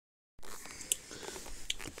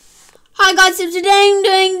Hi guys, so today I'm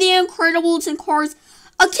doing The Incredibles and Cars.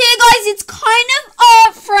 Okay guys, it's kind of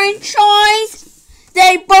a franchise.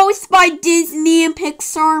 They both by Disney and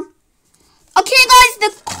Pixar. Okay guys,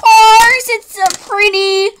 the Cars, it's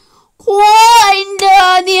pretty cool, and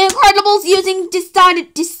The Incredibles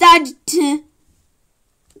decided to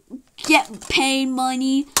get paid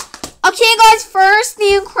money. Okay guys, first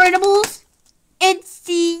The Incredibles, it's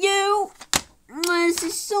the U as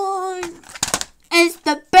the sun, as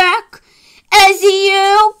the back, as the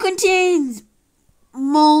U contains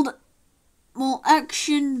mold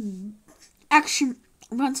action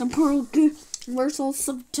runs a pearl universal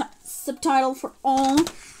subtitle for all.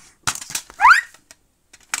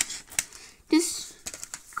 There's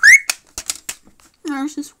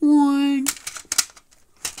this one.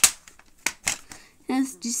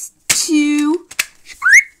 That's just two.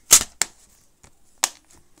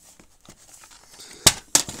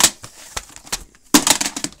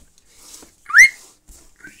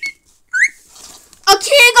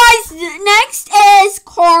 Okay guys, next is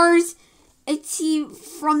Cars. It's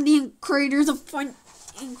from the creators of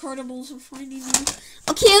Incredibles of Finding Nemo.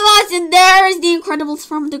 Okay guys, and there is The Incredibles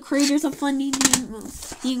from the creators of Finding Nemo.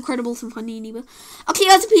 The Incredibles of Finding Nemo. Okay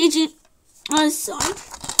guys, PG side.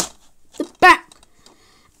 The back.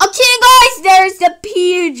 Okay guys, there's the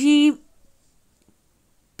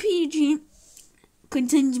PG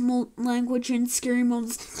contains language and scary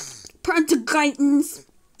modes. Parental guidance.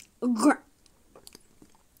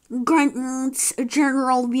 Guidance,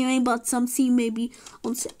 general viewing, but some scene may be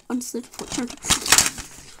unsafe for children.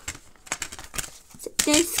 So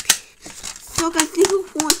guys, thank you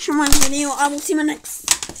for watching my video. I will see you in my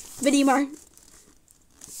next video. Bye.